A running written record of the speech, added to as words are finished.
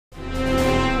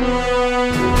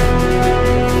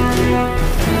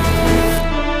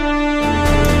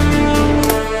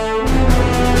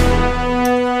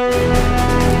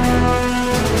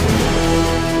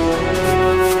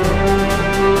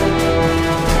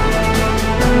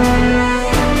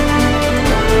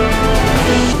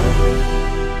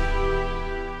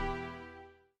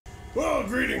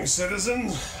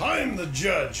citizens. I'm the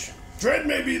judge. Dredd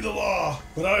may be the law,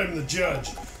 but I'm the judge.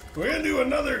 We're going to do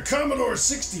another Commodore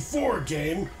 64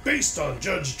 game based on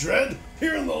Judge Dredd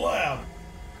here in the lab.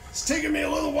 It's taken me a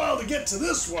little while to get to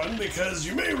this one because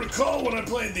you may recall when I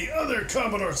played the other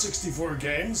Commodore 64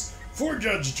 games for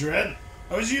Judge Dredd,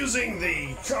 I was using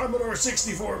the Commodore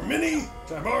 64 Mini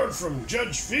that I borrowed from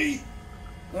Judge Fee.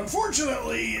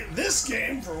 Unfortunately, this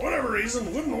game, for whatever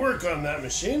reason, wouldn't work on that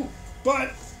machine,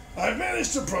 but I've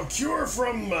managed to procure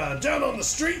from down on the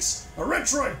streets a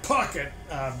Retroid Pocket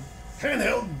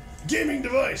handheld gaming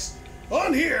device.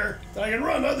 On here, I can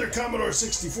run other Commodore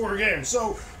 64 games.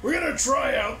 So we're going to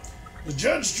try out the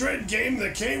Judge Dredd game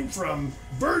that came from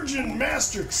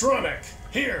Virgin-Mastertronic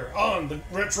here on the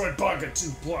Retroid Pocket 2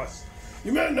 Plus.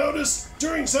 You might notice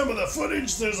during some of the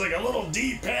footage there's like a little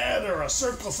D-pad or a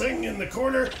circle thing in the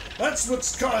corner. That's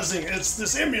what's causing it. It's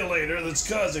this emulator that's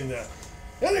causing that.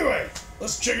 Anyway,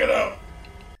 let's check it out.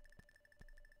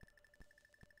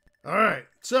 Alright,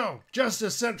 so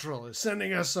Justice Central is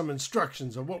sending us some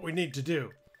instructions on what we need to do.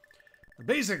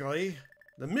 Basically,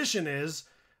 the mission is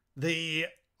the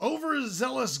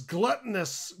overzealous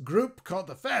gluttonous group called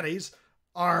the Fatties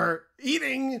are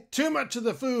eating too much of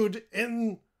the food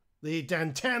in the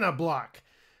Dantana block.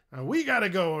 Now we gotta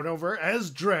go over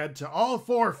as Dredd to all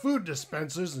 4 food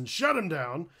dispensers and shut them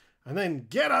down, and then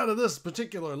get out of this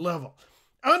particular level.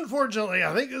 Unfortunately,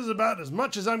 I think this is about as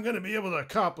much as I'm going to be able to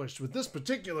accomplish with this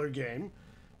particular game,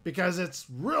 because it's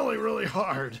really, really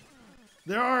hard.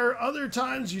 There are other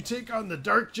times you take on the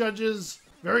Dark Judges,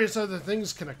 various other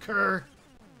things can occur,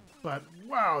 but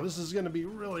wow, this is going to be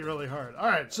really, really hard.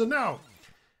 Alright, so now,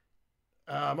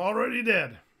 I'm already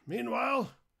dead.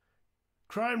 Meanwhile,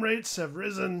 crime rates have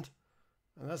risen,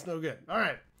 and that's no good.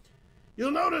 Alright, you'll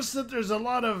notice that there's a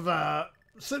lot of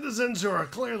citizens who are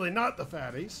clearly not the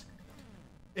Fatties.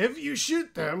 If you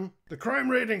shoot them, the crime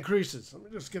rate increases. Let me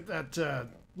just get that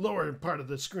lower part of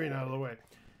the screen out of the way.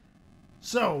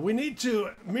 So, we need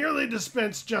to merely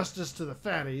dispense justice to the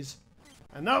Fatties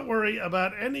and not worry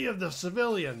about any of the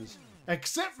civilians,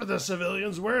 except for the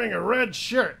civilians wearing a red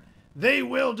shirt. They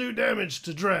will do damage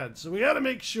to Dredd. So we gotta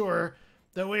make sure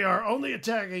that we are only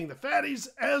attacking the Fatties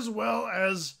as well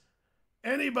as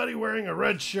anybody wearing a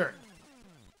red shirt.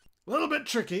 A little bit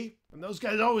tricky, and those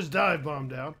guys always dive bomb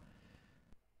down.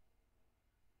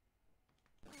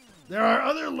 There are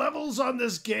other levels on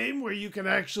this game where you can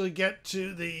actually get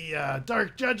to the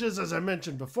Dark Judges, as I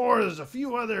mentioned before. There's a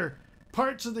few other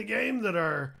parts of the game that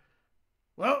are...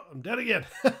 Well, I'm dead again.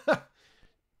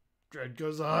 Dredd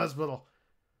goes to the hospital.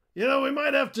 You know, we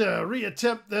might have to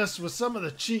reattempt this with some of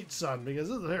the cheats on, because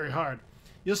this is very hard.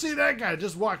 You'll see that guy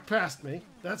just walked past me.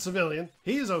 That civilian.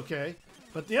 He's okay.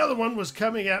 But the other one was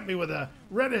coming at me with a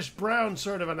reddish-brown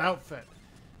sort of an outfit.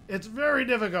 It's very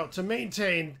difficult to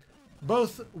maintain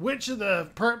both which of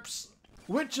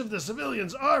the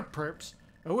civilians are perps,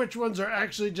 and which ones are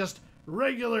actually just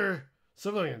regular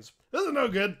civilians. This is no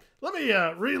good. Let me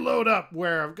reload up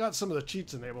where I've got some of the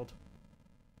cheats enabled.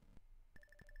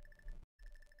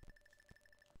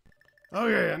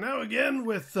 Okay, and now again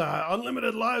with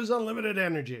unlimited lives, unlimited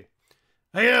energy.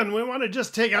 Again, we want to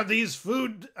just take out these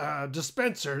food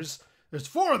dispensers. There's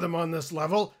 4 of them on this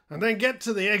level, and then get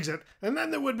to the exit, and then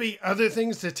there would be other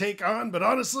things to take on, but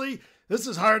honestly, this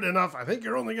is hard enough. I think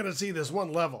you're only going to see this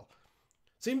one level.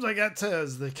 Seems like that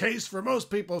is the case for most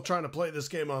people trying to play this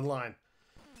game online.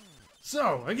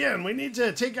 So, again, we need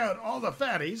to take out all the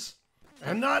Fatties,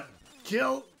 and not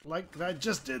kill, like I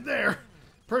just did there,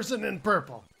 person in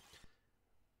purple.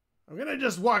 I'm going to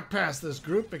just walk past this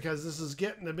group because this is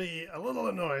getting to be a little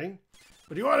annoying,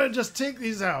 but you want to just take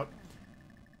these out.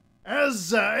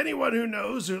 As anyone who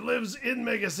knows who lives in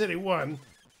Mega City 1,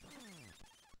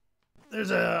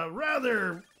 there's a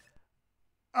rather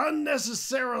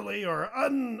unnecessarily or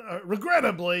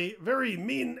regrettably very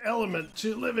mean element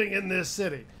to living in this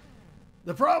city.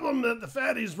 The problem that the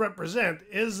Fatties represent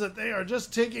is that they are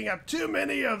just taking up too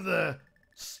many of the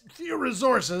few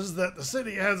resources that the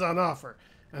city has on offer,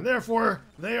 and therefore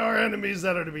they are enemies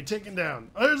that are to be taken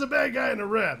down. Oh, there's a bad guy in a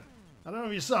red. I don't know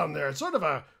if you saw him there. It's sort of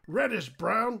a reddish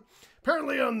brown.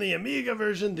 Apparently on the Amiga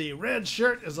version, the red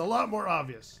shirt is a lot more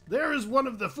obvious. There is one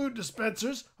of the food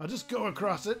dispensers. I'll just go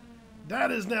across it.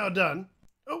 That is now done.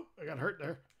 Oh, I got hurt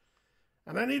there.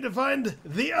 And I need to find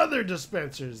the other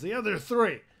dispensers, the other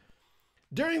 3.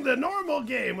 During the normal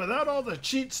game, without all the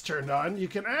cheats turned on, you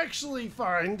can actually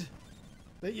find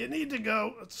that you need to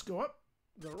go... Let's go up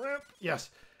the ramp. Yes.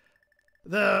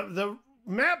 The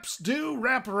maps do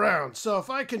wrap around, so if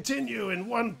I continue in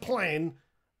one plane,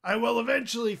 I will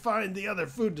eventually find the other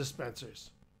food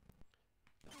dispensers.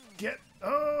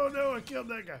 Oh no, I killed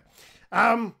that guy.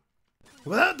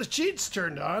 Without the cheats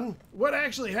turned on, what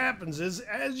actually happens is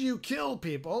as you kill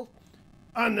people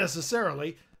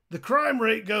unnecessarily, the crime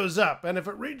rate goes up, and if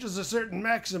it reaches a certain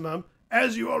maximum,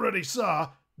 as you already saw,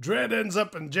 Dredd ends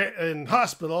up in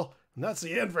hospital, and that's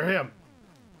the end for him.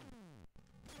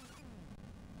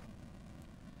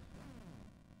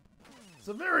 It's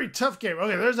a very tough game.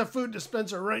 Okay, there's a food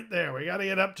dispenser right there. We got to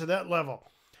get up to that level.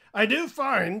 I do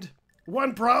find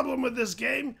one problem with this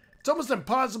game. It's almost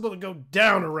impossible to go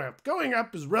down a ramp. Going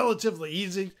up is relatively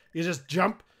easy. You just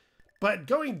jump. But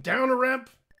going down a ramp,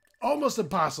 almost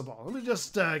impossible. Let me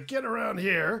just get around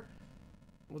here.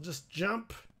 We'll just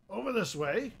jump over this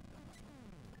way.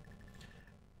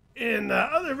 In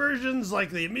other versions, like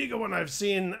the Amiga one I've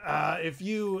seen, if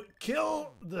you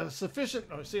kill the sufficient...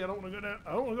 Oh, see, I don't want to go down.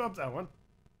 I don't want to go up that one.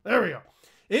 There we go.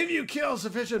 If you kill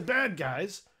sufficient bad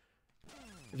guys,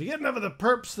 if you get enough of the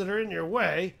perps that are in your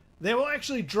way, they will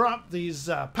actually drop these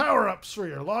power-ups for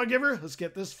your lawgiver. Let's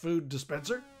get this food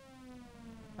dispenser.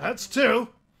 That's 2.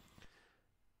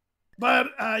 But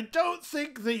I don't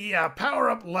think the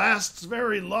power-up lasts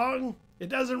very long. It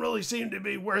doesn't really seem to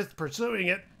be worth pursuing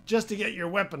it just to get your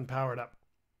weapon powered up.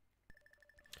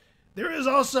 There is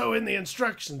also in the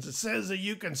instructions, it says that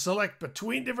you can select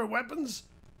between different weapons.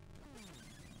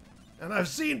 And I've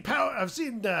seen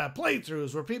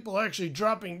playthroughs where people are actually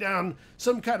dropping down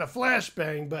some kind of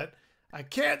flashbang, but I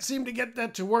can't seem to get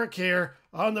that to work here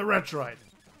on the Retroid.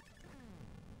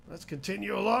 Let's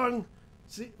continue along.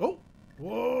 See, oh,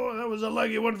 whoa, that was a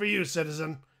lucky one for you,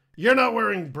 citizen. You're not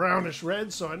wearing brownish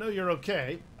red, so I know you're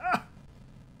okay. Ah!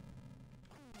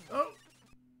 Oh,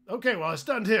 okay, well, I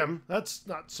stunned him. That's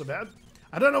not so bad.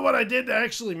 I don't know what I did to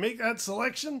actually make that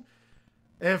selection.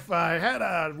 If I had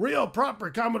a real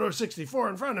proper Commodore 64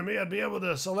 in front of me, I'd be able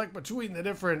to select between the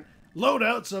different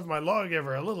loadouts of my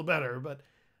lawgiver a little better, but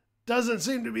doesn't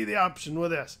seem to be the option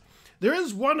with this. There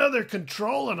is one other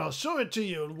control, and I'll show it to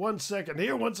you in 1 second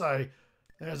here.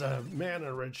 There's a man in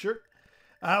a red shirt.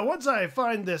 Once I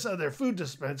find this other food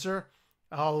dispenser,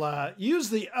 I'll use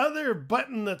the other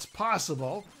button that's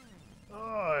possible. Oh,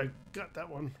 I got that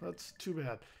one. That's too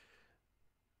bad.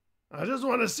 I just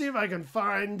want to see if I can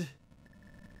find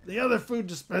the other food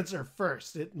dispenser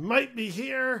first. It might be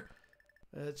here.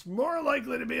 It's more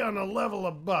likely to be on a level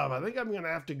above. I think I'm going to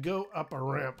have to go up a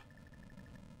ramp.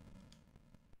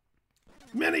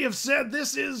 Many have said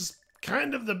this is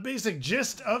kind of the basic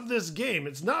gist of this game.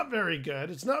 It's not very good.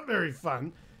 It's not very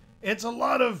fun. It's a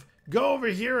lot of go over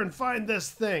here and find this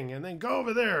thing, and then go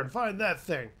over there and find that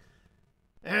thing.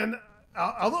 And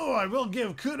although I will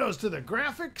give kudos to the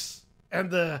graphics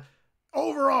and the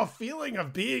overall feeling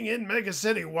of being in Mega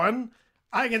City 1,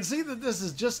 I can see that this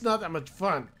is just not that much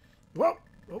fun. Well,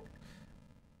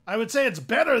 I would say it's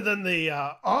better than the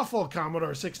awful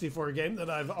Commodore 64 game that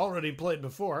I've already played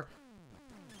before.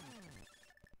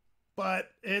 But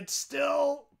it's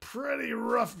still pretty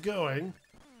rough going.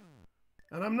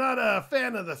 And I'm not a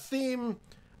fan of the theme.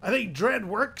 I think Dredd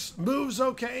works, moves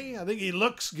okay. I think he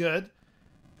looks good.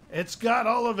 It's got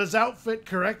all of his outfit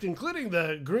correct, including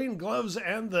the green gloves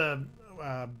and the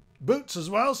boots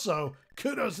as well, so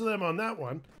kudos to them on that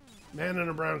one. Man in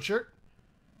a brown shirt.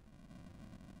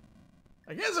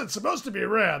 I guess it's supposed to be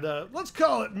red. Let's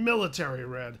call it military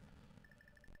red.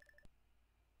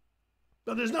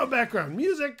 But there's no background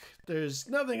music. There's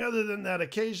nothing other than that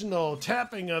occasional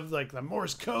tapping of like the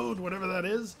Morse code, whatever that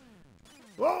is.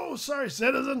 Whoa, sorry,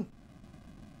 citizen.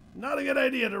 Not a good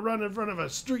idea to run in front of a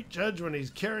street judge when he's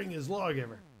carrying his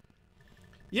lawgiver.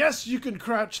 Yes, you can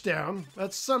crouch down.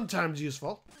 That's sometimes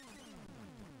useful.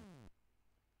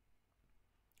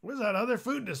 Where's that other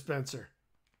food dispenser?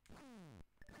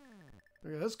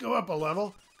 Okay, let's go up a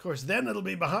level. Of course, then it'll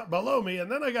be below me,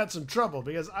 and then I got some trouble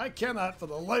because I cannot, for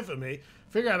the life of me,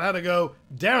 figure out how to go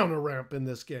down a ramp in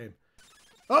this game.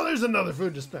 Oh, there's another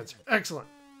food dispenser. Excellent.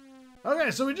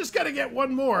 Okay, so we just got to get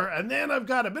one more, and then I've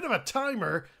got a bit of a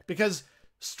timer because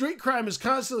street crime is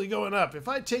constantly going up. If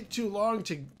I take too long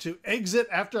to exit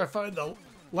after I find the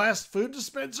last food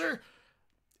dispenser,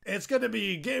 it's going to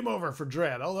be game over for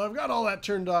Dredd, although I've got all that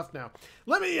turned off now.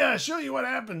 Let me show you what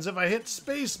happens if I hit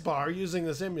space bar using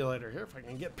this emulator here, if I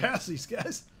can get past these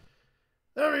guys.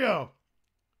 There we go.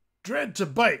 Dredd to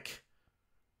bike.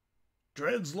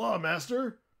 Dredd's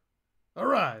Lawmaster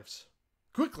arrives.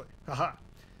 Quickly. Haha.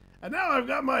 And now I've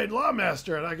got my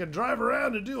Lawmaster and I can drive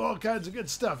around and do all kinds of good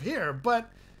stuff here,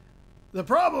 but the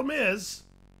problem is,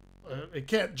 it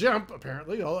can't jump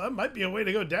apparently, although that might be a way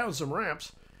to go down some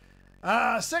ramps.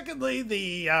 Secondly,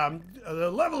 the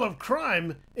level of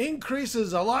crime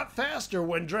increases a lot faster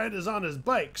when Dredd is on his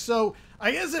bike. So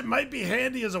I guess it might be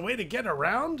handy as a way to get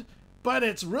around, but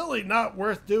it's really not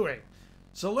worth doing.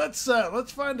 So let's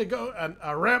find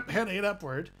a ramp heading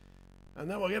upward, and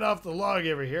then we'll get off the log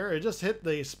over here. I just hit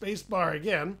the space bar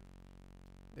again.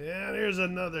 And here's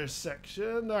another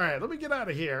section. All right, let me get out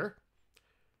of here.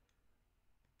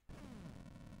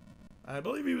 I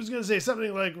believe he was going to say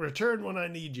something like, return when I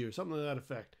need you, something to that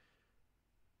effect.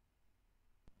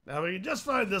 Now we can just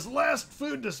find this last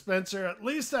food dispenser. At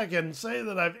least I can say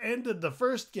that I've ended the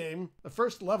first game, the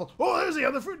first level. Oh, there's the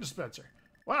other food dispenser.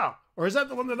 Wow. Or is that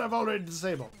the one that I've already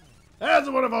disabled? That's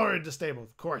the one I've already disabled,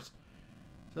 of course.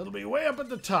 So it'll be way up at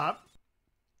the top.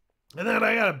 And then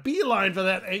I got a beeline for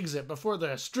that exit before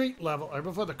the street level, or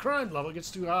before the crime level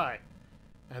gets too high.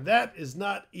 And that is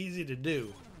not easy to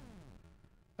do.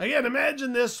 Again,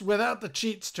 imagine this without the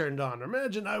cheats turned on.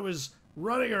 Imagine I was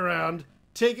running around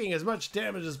taking as much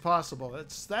damage as possible.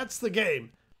 That's the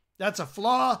game. That's a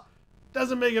flaw.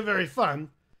 Doesn't make it very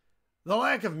fun. The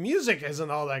lack of music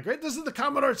isn't all that great. This is the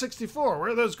Commodore 64.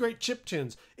 Where are those great chip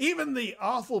tunes? Even the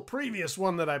awful previous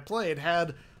one that I played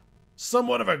had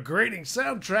somewhat of a grating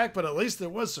soundtrack, but at least there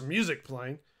was some music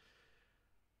playing.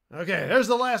 Okay, there's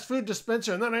the last food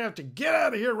dispenser, and then I have to get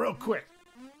out of here real quick.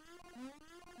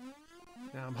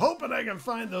 Now I'm hoping I can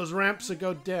find those ramps that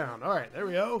go down. All right, there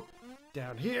we go.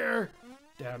 Down here,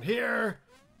 down here,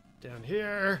 down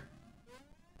here.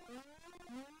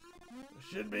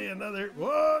 There should be another.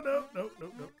 Whoa, no.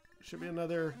 Should be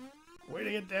another way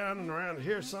to get down and around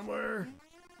here somewhere.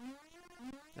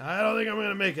 I don't think I'm going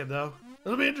to make it, though.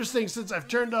 It'll be interesting since I've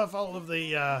turned off all of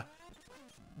the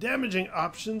damaging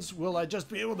options. Will I just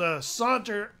be able to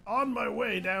saunter on my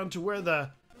way down to where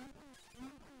the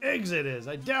exit is?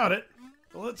 I doubt it.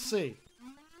 Well, let's see.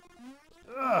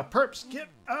 Perps, get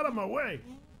out of my way.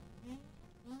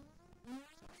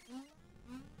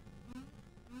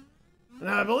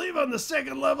 Now, I believe on the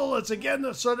second level, it's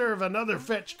again sort of another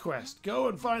fetch quest. Go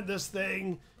and find this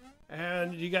thing,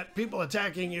 and you got people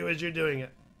attacking you as you're doing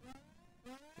it.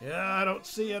 Yeah, I don't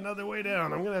see another way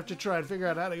down. I'm going to have to try and figure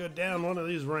out how to go down one of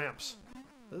these ramps.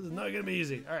 This is not going to be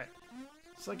easy. All right.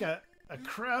 It's like a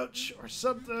crouch or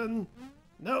something.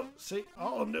 Nope. See,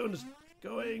 all I'm doing is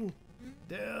going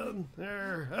down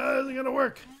there. Oh, isn't going to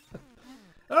work.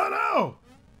 Oh, no.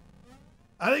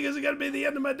 I think this is going to be the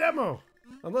end of my demo.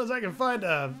 Unless I can find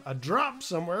a drop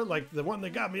somewhere like the one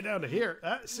that got me down to here.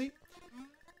 See?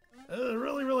 It's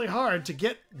really, really hard to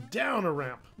get down a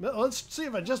ramp. Let's see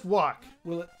if I just walk.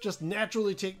 Will it just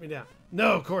naturally take me down?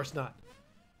 No, of course not.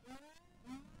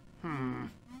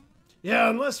 Yeah,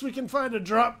 unless we can find a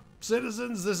drop,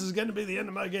 citizens, this is going to be the end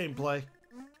of my gameplay.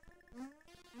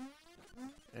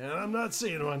 And I'm not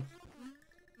seeing one.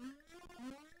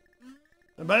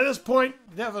 And by this point,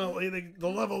 definitely the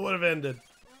level would have ended.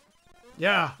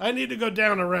 Yeah, I need to go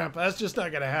down a ramp. That's just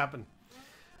not going to happen.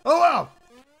 Oh, well.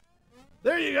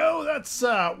 There you go. That's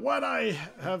what I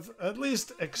have at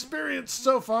least experienced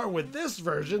so far with this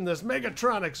version, this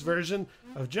Megatronics version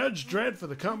of Judge Dredd for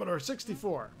the Commodore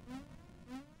 64.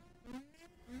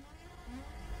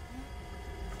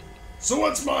 So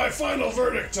what's my final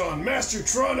verdict on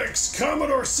Mastertronic's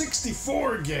Commodore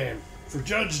 64 game for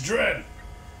Judge Dredd?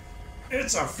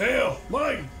 It's a fail.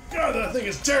 My God, that thing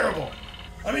is terrible.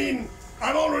 I mean,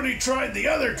 I've already tried the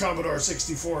other Commodore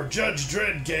 64 Judge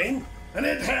Dredd game, and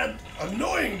it had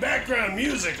annoying background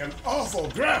music and awful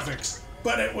graphics,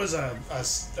 but it was a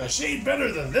shade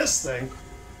better than this thing.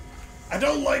 I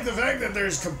don't like the fact that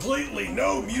there's completely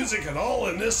no music at all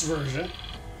in this version.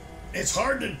 It's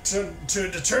hard to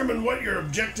determine what your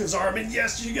objectives are. I mean,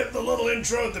 yes, you get the little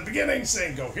intro at the beginning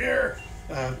saying go here,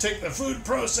 take the food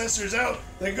processors out,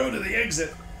 then go to the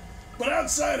exit. But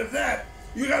outside of that,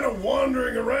 you kind of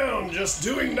wandering around just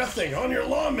doing nothing, on your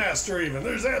Lawmaster even.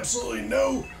 There's absolutely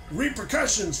no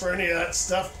repercussions for any of that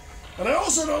stuff. And I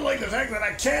also don't like the fact that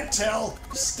I can't tell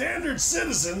standard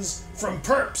citizens from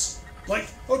perps. Like,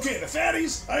 okay, the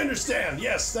fatties, I understand.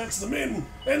 Yes, that's the main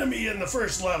enemy in the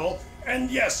first level.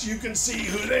 And yes, you can see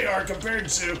who they are compared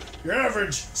to your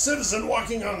average citizen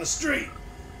walking on the street.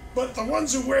 But the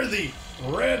ones who wear the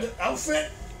red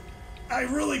outfit, I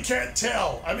really can't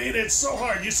tell. I mean, it's so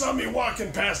hard. You saw me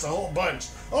walking past a whole bunch.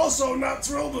 Also, not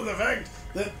thrilled with the fact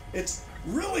that it's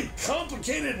really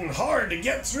complicated and hard to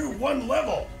get through one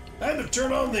level. I had to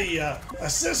turn on the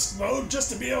assist mode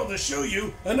just to be able to show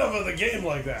you enough of the game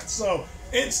like that. So,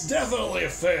 it's definitely a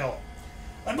fail.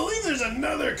 I believe there's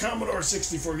another Commodore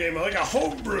 64 game, like a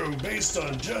homebrew based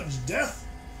on Judge Death.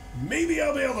 Maybe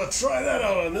I'll be able to try that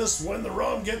out on this when the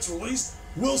ROM gets released.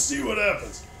 We'll see what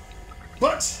happens.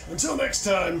 But, until next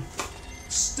time,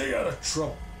 stay out of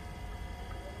trouble.